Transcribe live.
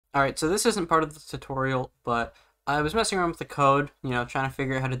Alright, so this isn't part of the tutorial, but I was messing around with the code, trying to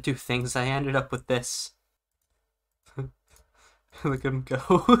figure out how to do things. I ended up with this. Look at him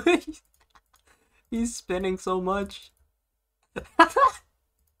go. He's spinning so much.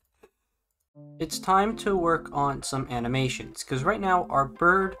 It's time to work on some animations, because right now our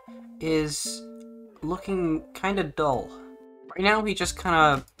bird is looking kind of dull. Right now he just kind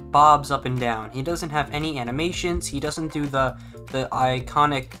of bobs up and down. He doesn't have any animations. He doesn't do the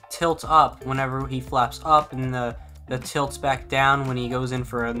iconic tilt up whenever he flaps up, and the tilts back down when he goes in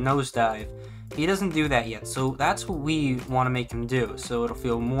for a nosedive. He doesn't do that yet, so that's what we want to make him do, so it'll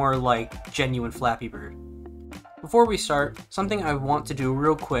feel more like genuine Flappy Bird. Before we start, something I want to do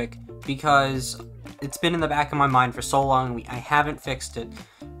real quick, because it's been in the back of my mind for so long and I haven't fixed it.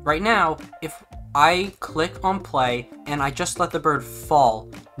 Right now, if I click on play and I just let the bird fall,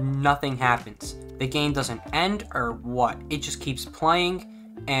 nothing happens. The game doesn't end or what. It just keeps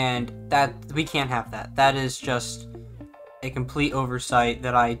playing, and we can't have that. That is just a complete oversight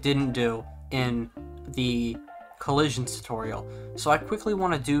that I didn't do in the collisions tutorial. So I quickly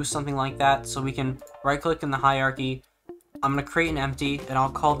want to do something like that, so we can right click in the hierarchy. I'm going to create an empty, and I'll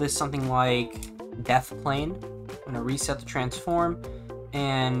call this something like death plane. I'm going to reset the transform,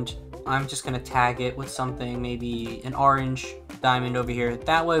 and I'm just going to tag it with something, maybe an orange diamond over here.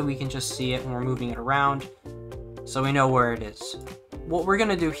 That way we can just see it when we're moving it around, so we know where it is. What we're going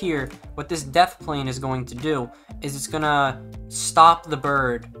to do here, what this death plane is going to do, is it's going to stop the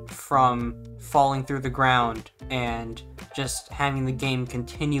bird from falling through the ground and just having the game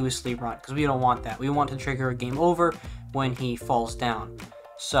continuously run, because we don't want that. We want to trigger a game over when he falls down.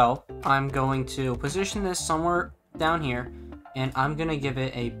 So I'm going to position this somewhere down here, and I'm going to give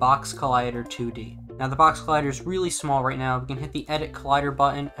it a box collider 2D. Now the box collider is really small right now. We can hit the edit collider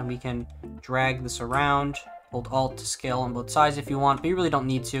button and we can drag this around. Hold Alt to scale on both sides if you want, but you really don't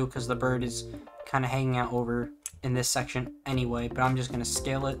need to because the bird is kind of hanging out over in this section anyway, but I'm just going to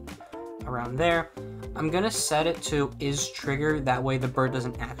scale it around there. I'm going to set it to is trigger, that way the bird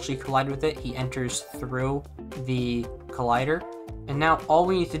doesn't actually collide with it. He enters through the collider. And now all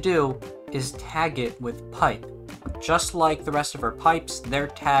we need to do is tag it with pipe. Just like the rest of our pipes, they're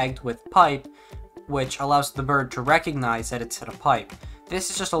tagged with pipe, which allows the bird to recognize that it's hit a pipe. This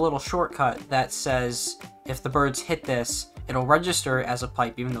is just a little shortcut that says if the birds hit this, it'll register it as a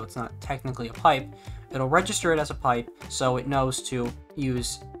pipe, even though it's not technically a pipe. It'll register it as a pipe, so it knows to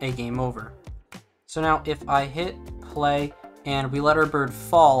use a game over. So now if I hit play and we let our bird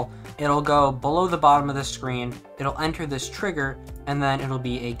fall, it'll go below the bottom of the screen, it'll enter this trigger, and then it'll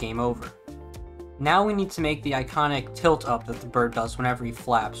be a game over. Now we need to make the iconic tilt up that the bird does whenever he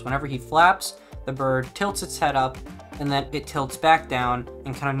flaps. Whenever he flaps, the bird tilts its head up, and then it tilts back down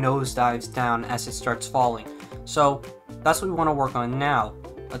and kind of nosedives down as it starts falling. So that's what we want to work on now.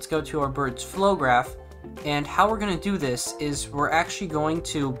 Let's go to our bird's flow graph, and how we're going to do this is we're actually going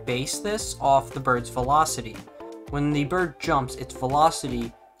to base this off the bird's velocity. When the bird jumps, its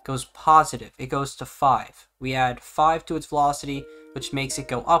velocity goes positive. It goes to 5. We add 5 to its velocity, which makes it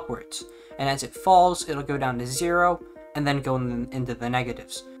go upwards. And as it falls, it'll go down to 0, and then go into the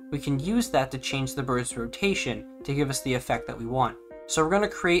negatives. We can use that to change the bird's rotation to give us the effect that we want. So we're going to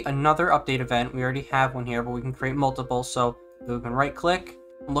create another update event. We already have one here, but we can create multiple. So we can right click,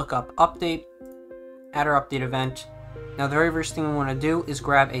 look up update, add our update event. Now the very first thing we want to do is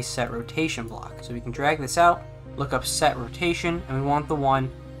grab a set rotation block. So we can drag this out, look up set rotation, and we want the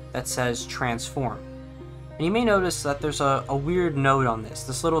one that says transform. And you may notice that there's a weird note on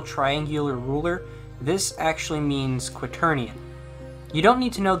this little triangular ruler. This actually means quaternion. You don't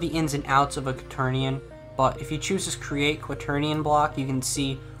need to know the ins and outs of a quaternion, but if you choose to create quaternion block, you can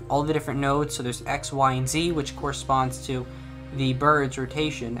see all the different nodes. So there's X, Y, and Z, which corresponds to the bird's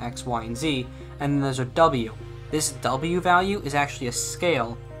rotation, X, Y, and Z, and then there's a W. This W value is actually a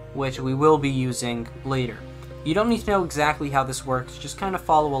scale, which we will be using later. You don't need to know exactly how this works, just kind of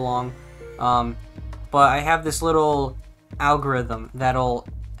follow along. But I have this little algorithm that'll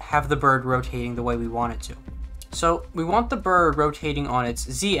have the bird rotating the way we want it to. So we want the bird rotating on its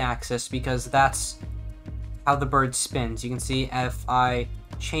Z-axis because that's how the bird spins. You can see if I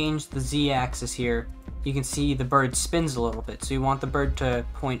change the Z-axis here, you can see the bird spins a little bit. So you want the bird to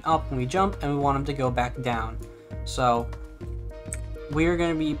point up when we jump, and we want him to go back down. So we're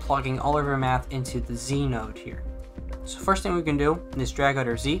going to be plugging all of our math into the Z node here. So first thing we can do is drag out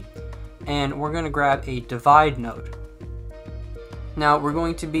our Z, and we're going to grab a divide node. Now we're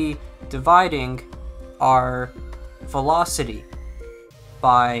going to be dividing our velocity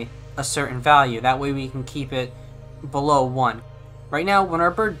by a certain value. That way we can keep it below 1. Right now, when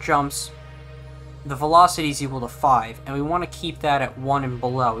our bird jumps, the velocity is equal to 5, and we want to keep that at 1 and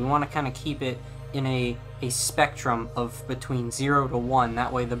below. We want to kind of keep it in a spectrum of between 0 to 1,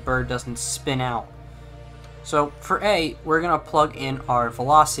 that way the bird doesn't spin out. So for A, we're going to plug in our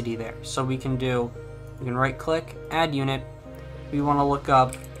velocity there. So we can right click, add unit, we want to look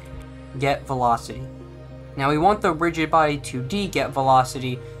up get velocity. Now we want the rigid body 2D get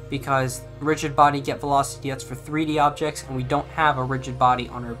velocity because rigid body get velocity, that's for 3D objects, and we don't have a rigid body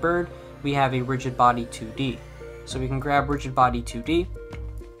on our bird, we have a rigid body 2D. So we can grab rigid body 2D.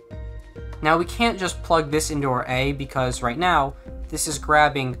 Now we can't just plug this into our A because right now this is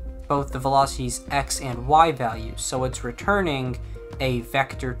grabbing both the velocity's X and Y values, so it's returning a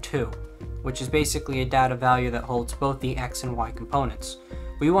vector 2, which is basically a data value that holds both the X and Y components.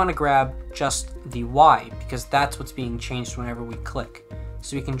 We want to grab just the Y because that's what's being changed whenever we click.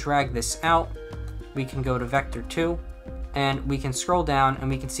 So we can drag this out, we can go to vector 2, and we can scroll down and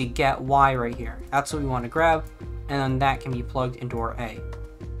we can see get Y right here. That's what we want to grab, and then that can be plugged into our A.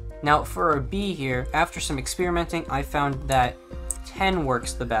 Now for our B here, after some experimenting, I found that 10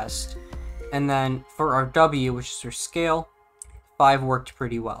 works the best. And then for our W, which is our scale, 5 worked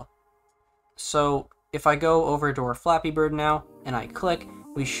pretty well. So if I go over to our Flappy Bird now, and I click,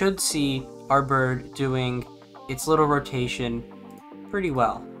 we should see our bird doing its little rotation pretty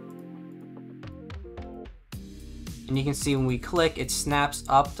well. And you can see when we click, it snaps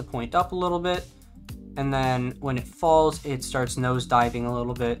up to point up a little bit, and then when it falls, it starts nose diving a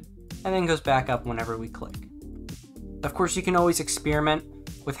little bit, and then goes back up whenever we click. Of course, you can always experiment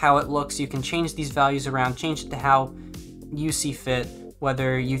with how it looks. You can change these values around, change it to how you see fit,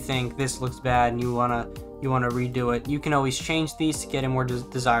 whether you think this looks bad and you wanna redo it. You can always change these to get a more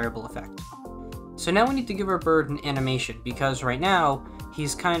desirable effect. So now we need to give our bird an animation because right now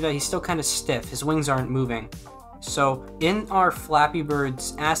he's still kind of stiff. His wings aren't moving. So in our Flappy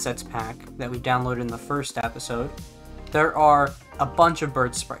Bird's assets pack that we downloaded in the first episode, there are a bunch of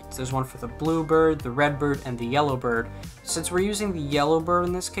bird sprites. There's one for the blue bird, the red bird, and the yellow bird. Since we're using the yellow bird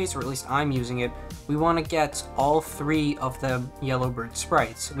in this case, or at least I'm using it, we want to get all 3 of the yellow bird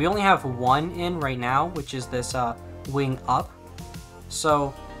sprites. We only have 1 in right now, which is this wing up.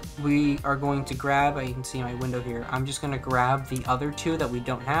 So we are going to grab, you can see my window here, I'm just going to grab the other 2 that we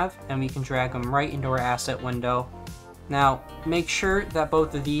don't have, and we can drag them right into our asset window. Now, make sure that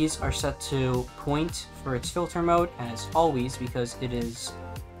both of these are set to point for its filter mode, as always, because it is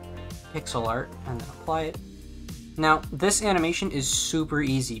pixel art, and then apply it. Now, this animation is super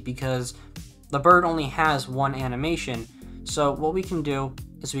easy because the bird only has 1 animation. So what we can do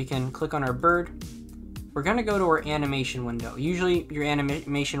is we can click on our bird. We're going to go to our animation window. Usually your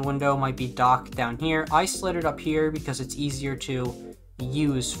animation window might be docked down here. I slid it up here because it's easier to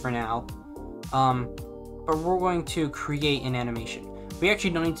use for now. But we're going to create an animation. We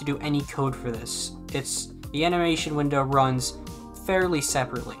actually don't need to do any code for this. The animation window runs fairly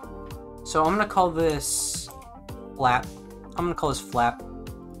separately. So I'm going to call this Flap.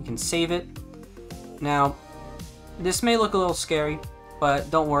 We can save it. Now, this may look a little scary, but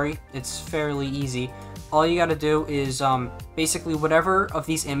don't worry, it's fairly easy. All you gotta do is basically whatever of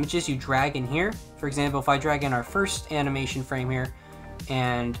these images you drag in here. For example, if I drag in our first animation frame here,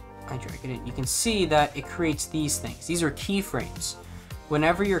 and I drag it in, you can see that it creates these things. These are keyframes.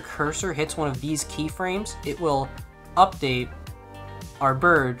 Whenever your cursor hits one of these keyframes, it will update our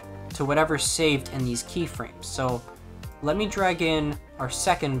bird to whatever's saved in these keyframes. So let me drag in our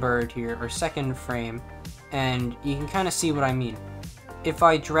second bird here, our second frame, and you can kind of see what I mean. If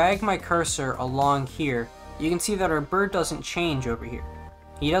I drag my cursor along here, you can see that our bird doesn't change over here.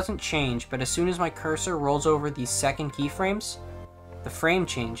 He doesn't change, but as soon as my cursor rolls over these second keyframes, the frame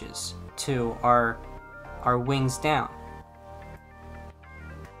changes to our wings down.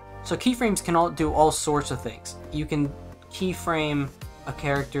 So keyframes can do all sorts of things. You can keyframe a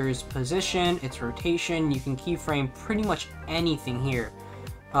character's position, its rotation. You can keyframe pretty much anything here.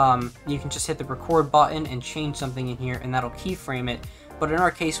 You can just hit the record button and change something in here, and that'll keyframe it. But in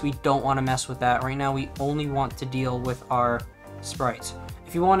our case, we don't want to mess with that. Right now, we only want to deal with our sprites.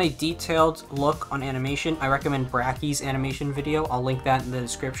 If you want a detailed look on animation, I recommend Brackeys' animation video. I'll link that in the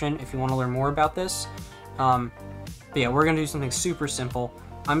description if you want to learn more about this. But yeah, we're going to do something super simple.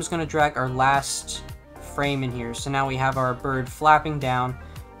 I'm just going to drag our last frame in here. So now we have our bird flapping down.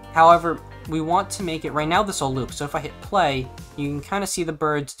 However, we want to make it, right now this will loop. So if I hit play, you can kind of see the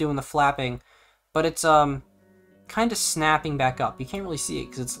birds doing the flapping, but it's kind of snapping back up. You can't really see it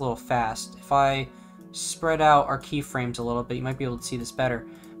because it's a little fast. If I spread out our keyframes a little bit, you might be able to see this better.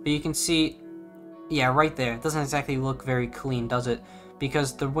 But you can see, yeah, right there. It doesn't exactly look very clean, does it?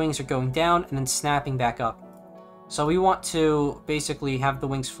 Because the wings are going down and then snapping back up. So we want to basically have the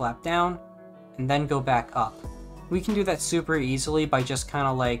wings flap down, and then go back up. We can do that super easily by just kind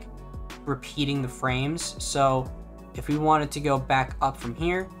of like repeating the frames. So if we wanted to go back up from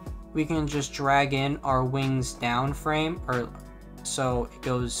here, we can just drag in our wings down frame, or so it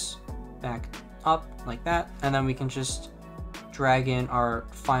goes back up like that, and then we can just drag in our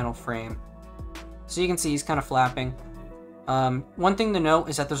final frame. So you can see he's kind of flapping. One thing to note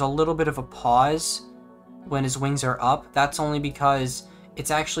is that there's a little bit of a pause when his wings are up. That's only because it's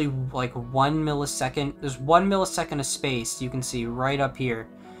actually like 1 millisecond. There's 1 millisecond of space you can see right up here,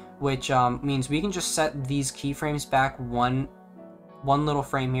 which means we can just set these keyframes back one little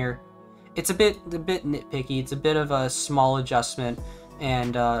frame here. It's a bit nitpicky. It's a bit of a small adjustment,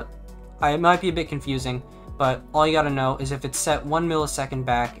 and it might be a bit confusing, but all you gotta know is if it's set 1 millisecond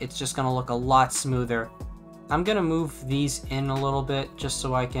back, it's just gonna look a lot smoother. I'm gonna move these in a little bit just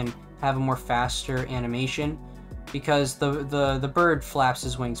so I can have a more faster animation, because the bird flaps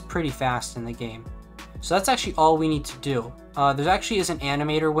his wings pretty fast in the game. So that's actually all we need to do. There actually is an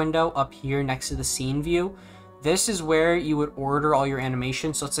animator window up here next to the scene view. This is where you would order all your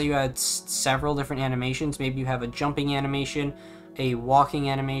animations. So let's say you had several different animations. Maybe you have a jumping animation, a walking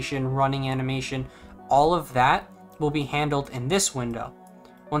animation, running animation. All of that will be handled in this window.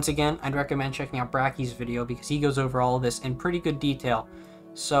 Once again, I'd recommend checking out Brackeys' video because he goes over all of this in pretty good detail.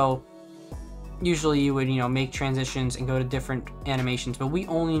 So usually you would, make transitions and go to different animations, but we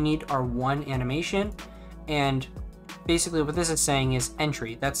only need our one animation. And basically what this is saying is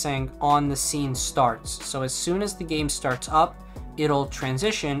entry. That's saying on the scene starts. So as soon as the game starts up, it'll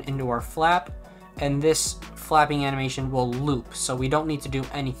transition into our flap, and this flapping animation will loop. So we don't need to do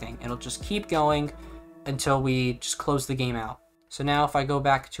anything. It'll just keep going until we just close the game out. So now if I go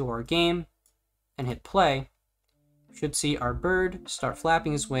back to our game and hit play, we should see our bird start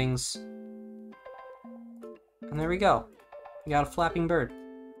flapping his wings. And there we go. We got a flapping bird.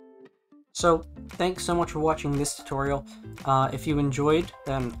 So thanks so much for watching this tutorial. If you enjoyed,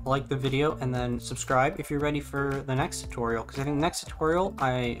 then like the video and then subscribe if you're ready for the next tutorial, because I think next tutorial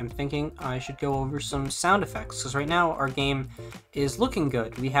I am thinking I should go over some sound effects, because right now our game is looking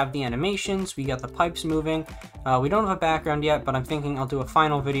good. We have the animations, we got the pipes moving, we don't have a background yet, but I'm thinking I'll do a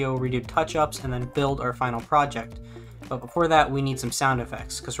final video where we do touch-ups and then build our final project. But before that, we need some sound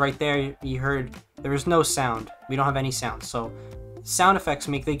effects, because right there you heard there is no sound. We don't have any sound, so sound effects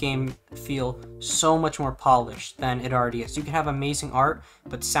make the game feel so much more polished than it already is. You can have amazing art,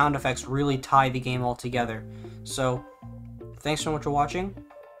 but sound effects really tie the game all together. So thanks so much for watching.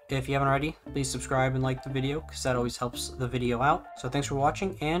 If you haven't already, please subscribe and like the video, because that always helps the video out. So thanks for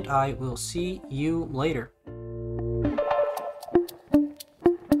watching, and I will see you later.